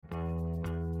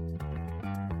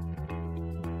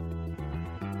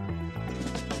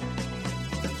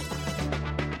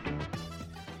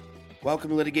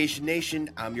Welcome to Litigation Nation.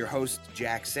 I'm your host,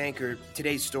 Jack Sanker.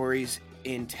 Today's stories: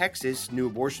 in Texas, new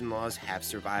abortion laws have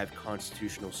survived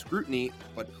constitutional scrutiny,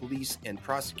 but police and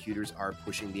prosecutors are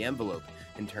pushing the envelope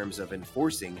in terms of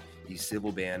enforcing the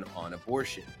civil ban on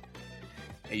abortion.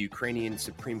 A Ukrainian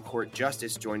Supreme Court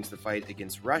justice joins the fight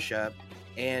against Russia,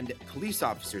 and police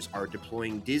officers are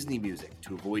deploying Disney music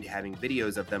to avoid having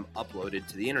videos of them uploaded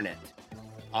to the internet.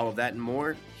 All of that and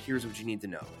more, here's what you need to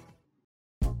know.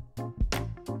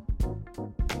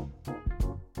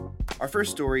 Our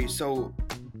first story. So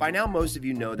by now, most of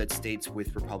you know that states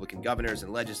with Republican governors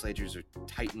and legislatures are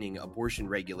tightening abortion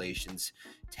regulations.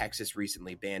 Texas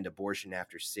recently banned abortion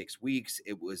after 6 weeks.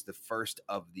 It was the first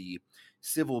of the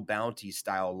civil bounty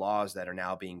style laws that are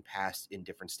now being passed in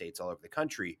different states all over the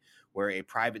country, where a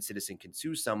private citizen can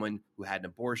sue someone who had an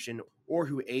abortion or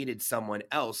who aided someone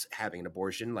else having an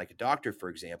abortion, like a doctor, for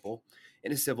example,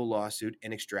 in a civil lawsuit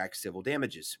and extract civil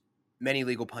damages. Many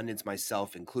legal pundits,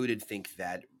 myself included, think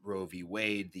that Roe v.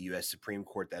 Wade, the U.S. Supreme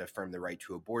Court that affirmed the right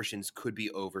to abortions, could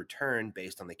be overturned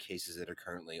based on the cases that are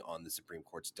currently on the Supreme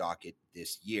Court's docket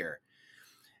this year.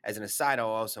 As an aside, I'll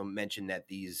also mention that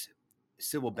these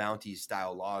civil bounty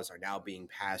style laws are now being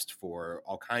passed for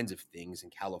all kinds of things.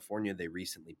 In California, they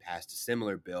recently passed a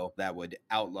similar bill that would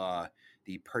outlaw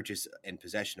the purchase and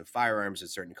possession of firearms in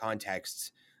certain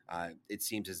contexts. It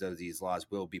seems as though these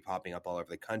laws will be popping up all over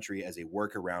the country as a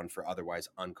workaround for otherwise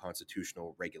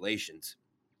unconstitutional regulations.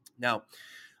 Now,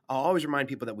 I'll always remind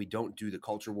people that we don't do the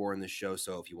culture war in this show,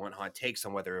 so if you want hot takes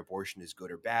on whether abortion is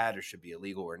good or bad or should be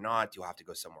illegal or not, you'll have to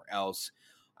go somewhere else.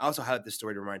 I also highlight this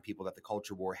story to remind people that the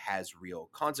culture war has real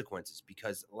consequences,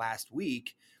 because last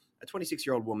week, a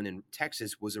 26-year-old woman in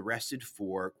Texas was arrested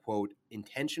for, quote,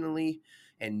 intentionally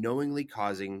and knowingly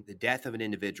causing the death of an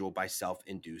individual by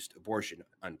self-induced abortion,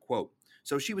 unquote.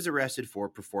 So she was arrested for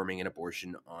performing an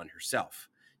abortion on herself.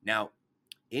 Now,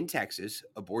 in Texas,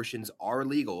 abortions are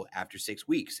legal after 6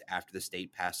 weeks after the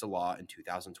state passed a law in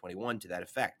 2021 to that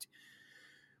effect.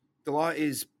 The law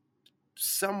is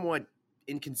somewhat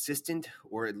inconsistent,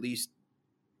 or at least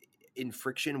in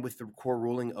friction with the core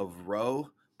ruling of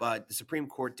Roe, but the Supreme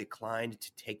Court declined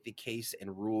to take the case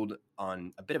and ruled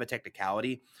on a bit of a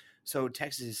technicality. So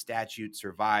Texas' statute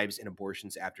survives and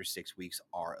abortions after 6 weeks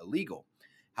are illegal.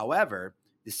 However,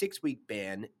 the 6-week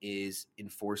ban is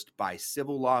enforced by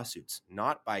civil lawsuits,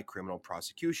 not by criminal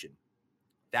prosecution.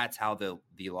 That's how the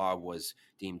law was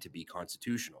deemed to be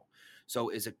constitutional. So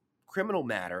as a criminal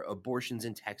matter, abortions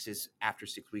in Texas after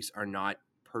 6 weeks are not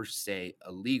per se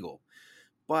illegal.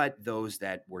 But those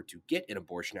that were to get an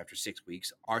abortion after 6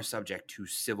 weeks are subject to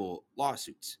civil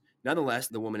lawsuits. Nonetheless,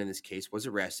 the woman in this case was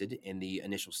arrested, and the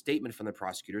initial statement from the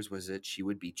prosecutors was that she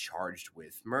would be charged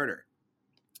with murder.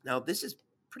 Now, this is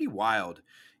pretty wild,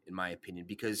 in my opinion,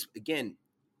 because, again,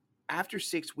 after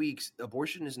 6 weeks,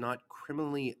 abortion is not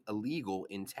criminally illegal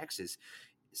in Texas,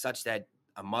 such that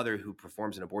a mother who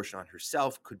performs an abortion on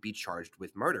herself could be charged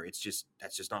with murder. That's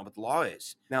just not what the law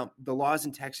is. Now, the laws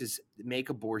in Texas that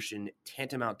make abortion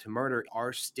tantamount to murder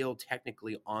are still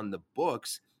technically on the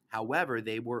books. However,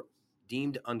 they were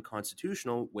deemed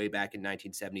unconstitutional way back in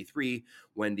 1973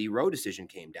 when the Roe decision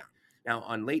came down. Now,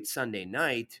 on late Sunday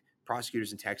night,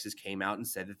 prosecutors in Texas came out and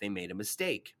said that they made a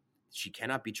mistake. She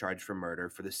cannot be charged for murder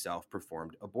for the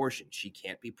self-performed abortion. She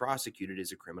can't be prosecuted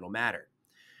as a criminal matter.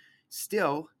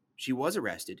 Still, she was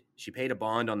arrested. She paid a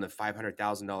bond on the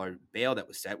 $500,000 bail that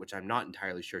was set, which I'm not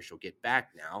entirely sure she'll get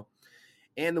back now.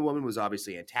 And the woman was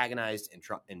obviously antagonized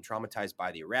and traumatized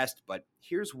by the arrest. But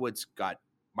here's what's got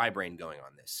my brain going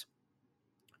on this.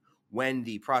 When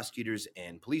the prosecutors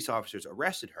and police officers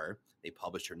arrested her, they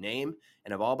published her name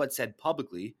and have all but said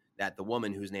publicly that the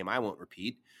woman, whose name I won't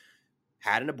repeat,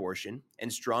 had an abortion,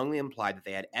 and strongly implied that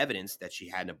they had evidence that she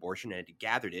had an abortion and had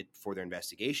gathered it for their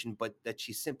investigation, but that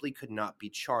she simply could not be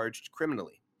charged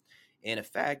criminally. In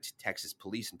effect, Texas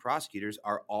police and prosecutors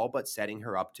are all but setting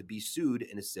her up to be sued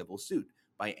in a civil suit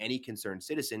by any concerned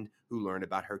citizen who learned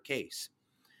about her case.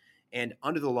 And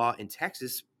under the law in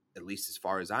Texas, at least as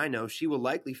far as I know, she will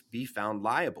likely be found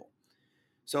liable.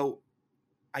 So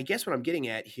I guess what I'm getting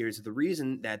at here is the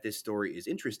reason that this story is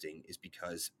interesting is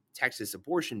because Texas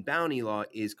abortion bounty law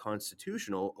is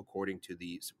constitutional according to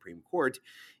the Supreme Court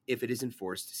if it is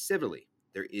enforced civilly.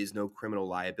 There is no criminal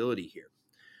liability here.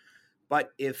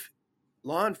 But if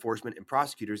law enforcement and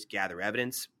prosecutors gather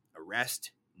evidence,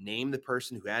 arrest, name the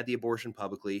person who had the abortion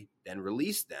publicly, then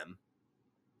release them,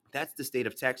 that's the state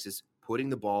of Texas putting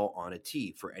the ball on a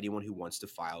tee for anyone who wants to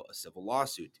file a civil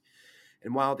lawsuit.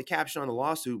 And while the caption on the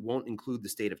lawsuit won't include the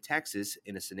state of Texas,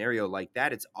 in a scenario like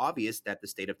that, it's obvious that the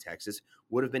state of Texas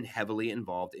would have been heavily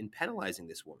involved in penalizing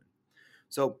this woman.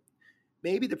 So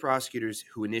Maybe the prosecutors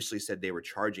who initially said they were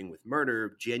charging with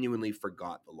murder genuinely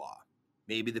forgot the law.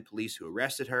 Maybe the police who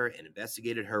arrested her and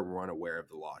investigated her were unaware of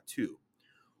the law too.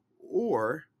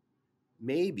 Or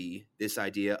maybe this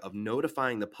idea of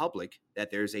notifying the public that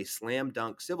there's a slam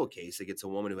dunk civil case against a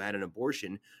woman who had an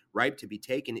abortion ripe to be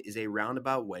taken is a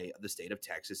roundabout way of the state of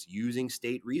Texas using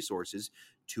state resources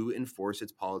to enforce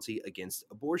its policy against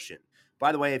abortion.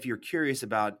 By the way, if you're curious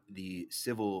about the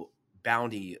civil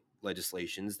bounty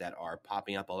legislations that are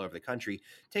popping up all over the country,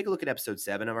 take a look at episode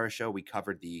 7 of our show. We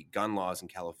covered the gun laws in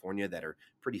California that are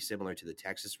pretty similar to the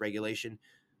Texas regulation.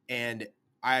 And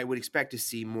I would expect to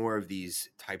see more of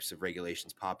these types of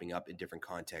regulations popping up in different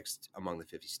contexts among the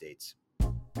 50 states.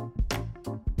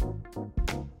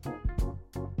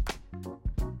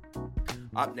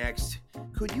 Up next,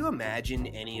 could you imagine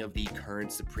any of the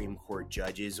current Supreme Court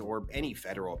judges, or any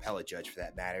federal appellate judge for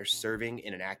that matter, serving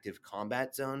in an active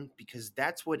combat zone? Because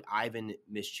that's what Ivan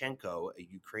Mishchenko, a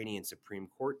Ukrainian Supreme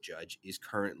Court judge, is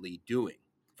currently doing.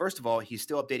 First of all, he's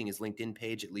still updating his LinkedIn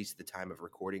page, at least at the time of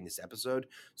recording this episode,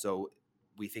 so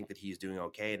we think that he's doing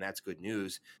okay, and that's good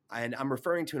news. And I'm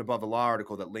referring to an Above the Law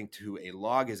article that linked to a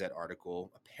Law Gazette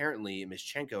article. Apparently,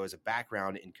 Mishchenko has a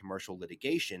background in commercial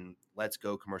litigation. Let's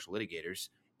go, commercial litigators.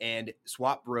 And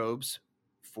swap robes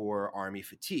for Army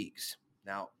fatigues.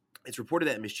 Now, it's reported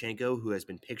that Mishchenko, who has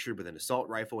been pictured with an assault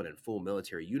rifle and in full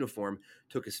military uniform,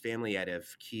 took his family out of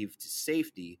Kyiv to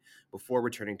safety before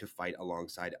returning to fight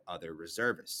alongside other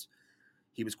reservists.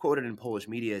 He was quoted in Polish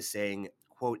media as saying,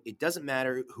 quote, "It doesn't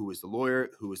matter who is the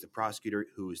lawyer, who is the prosecutor,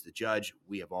 who is the judge,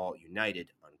 we have all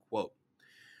united," unquote.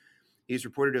 He is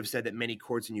reported to have said that many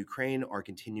courts in Ukraine are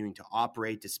continuing to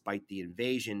operate despite the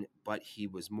invasion, but he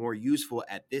was more useful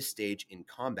at this stage in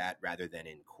combat rather than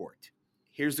in court.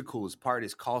 Here's the coolest part.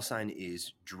 His call sign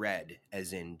is Dredd,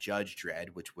 as in Judge Dredd,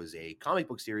 which was a comic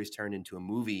book series turned into a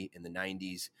movie in the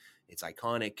 90s. It's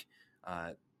iconic.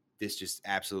 This just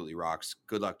absolutely rocks.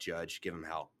 Good luck, Judge. Give him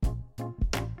hell.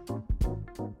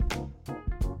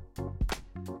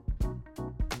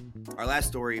 Our last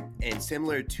story, and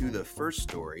similar to the first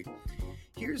story,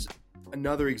 here's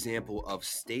another example of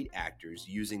state actors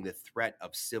using the threat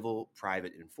of civil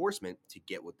private enforcement to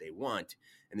get what they want,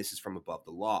 and this is from Above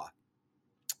the Law.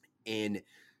 In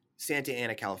Santa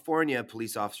Ana, California,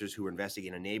 police officers who were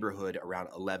investigating a neighborhood around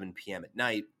 11 p.m. at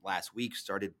night last week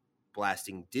started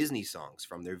blasting Disney songs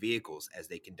from their vehicles as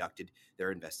they conducted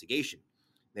their investigation.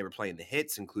 They were playing the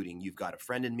hits, including You've Got a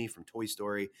Friend in Me from Toy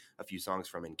Story, a few songs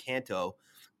from Encanto.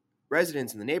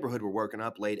 Residents in the neighborhood were woken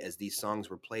up late as these songs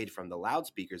were played from the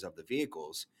loudspeakers of the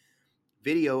vehicles.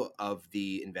 Video of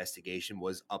the investigation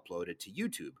was uploaded to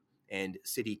YouTube, and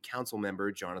city council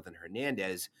member Jonathan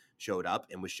Hernandez showed up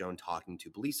and was shown talking to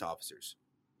police officers.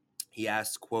 He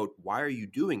asked, quote, "Why are you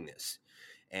doing this?"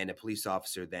 And a police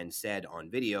officer then said on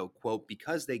video, quote,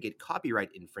 "Because they get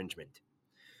copyright infringement."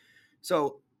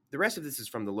 So the rest of this is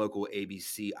from the local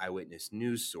ABC Eyewitness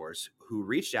News source, who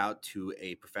reached out to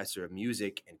a professor of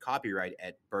music and copyright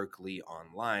at Berkeley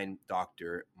Online,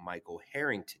 Dr. Michael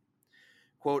Harrington.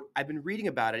 Quote, "I've been reading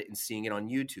about it and seeing it on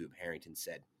YouTube," Harrington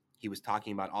said. He was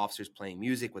talking about officers playing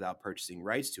music without purchasing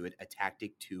rights to it, a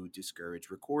tactic to discourage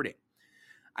recording.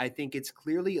 "I think it's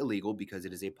clearly illegal because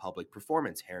it is a public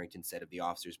performance," Harrington said of the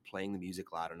officers playing the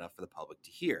music loud enough for the public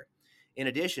to hear. In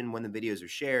addition, when the videos are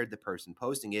shared, the person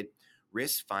posting it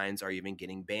risks fines or even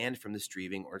getting banned from the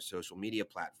streaming or social media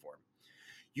platform.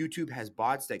 YouTube has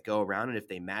bots that go around, and if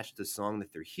they match the song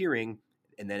that they're hearing,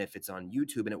 and then if it's on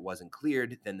YouTube and it wasn't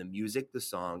cleared, then the music, the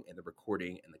song, and the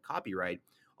recording and the copyright,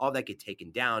 all that get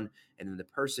taken down, and then the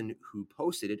person who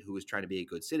posted it, who was trying to be a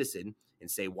good citizen and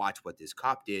say, "Watch what this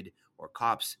cop did," or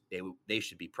 "Cops, they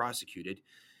should be prosecuted,"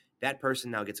 that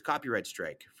person now gets a copyright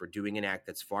strike for doing an act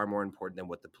that's far more important than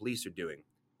what the police are doing,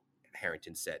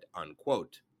 Harrington said,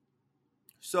 unquote.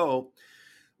 So,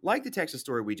 like the Texas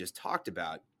story we just talked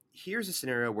about, here's a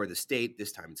scenario where the state,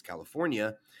 this time it's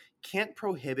California, can't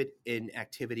prohibit an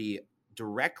activity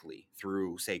directly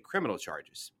through, say, criminal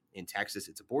charges. In Texas,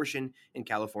 it's abortion. In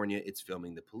California, it's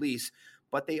filming the police.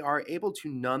 But they are able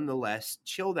to nonetheless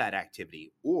chill that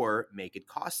activity or make it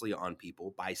costly on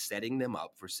people by setting them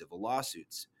up for civil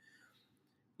lawsuits.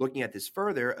 Looking at this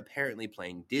further, apparently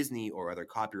playing Disney or other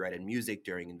copyrighted music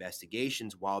during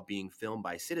investigations while being filmed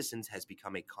by citizens has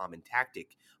become a common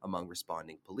tactic among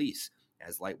responding police,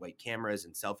 as lightweight cameras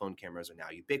and cell phone cameras are now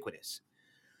ubiquitous.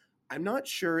 I'm not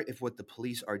sure if what the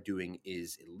police are doing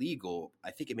is illegal.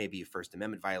 I think it may be a First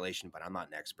Amendment violation, but I'm not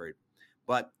an expert.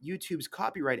 But YouTube's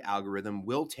copyright algorithm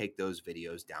will take those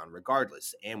videos down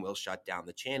regardless and will shut down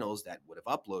the channels that would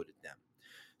have uploaded them.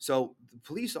 So the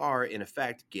police are, in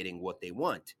effect, getting what they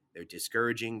want. They're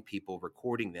discouraging people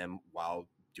recording them while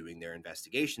doing their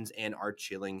investigations and are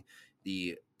chilling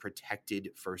the protected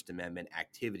First Amendment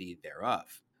activity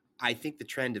thereof. I think the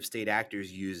trend of state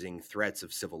actors using threats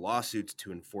of civil lawsuits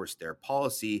to enforce their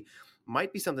policy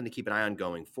might be something to keep an eye on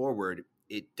going forward.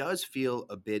 It does feel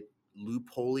a bit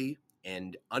loopholey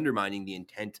and undermining the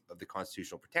intent of the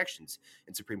constitutional protections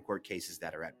in Supreme Court cases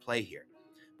that are at play here,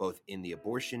 both in the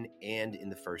abortion and in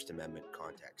the First Amendment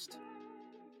context.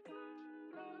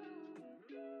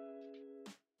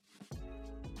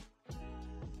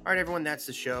 All right, everyone, that's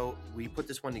the show. We put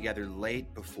this one together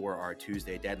late before our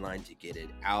Tuesday deadline to get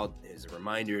it out. As a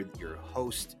reminder, your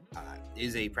host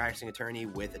is a practicing attorney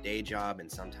with a day job,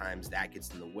 and sometimes that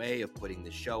gets in the way of putting the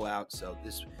show out. So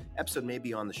this episode may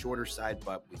be on the shorter side,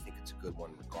 but we think it's a good one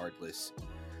regardless.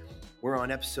 We're on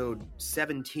episode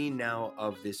 17 now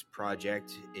of this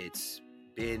project. It's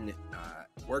been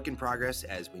work in progress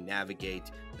as we navigate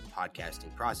the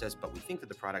podcasting process, but we think that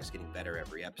the product's getting better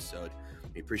every episode.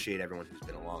 We appreciate everyone who's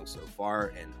been along so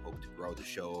far and hope to grow the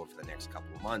show over the next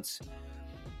couple of months.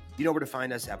 You know where to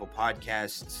find us: Apple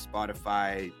Podcasts,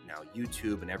 Spotify, now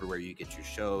YouTube, and everywhere you get your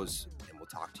shows. And we'll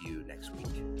talk to you next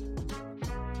week.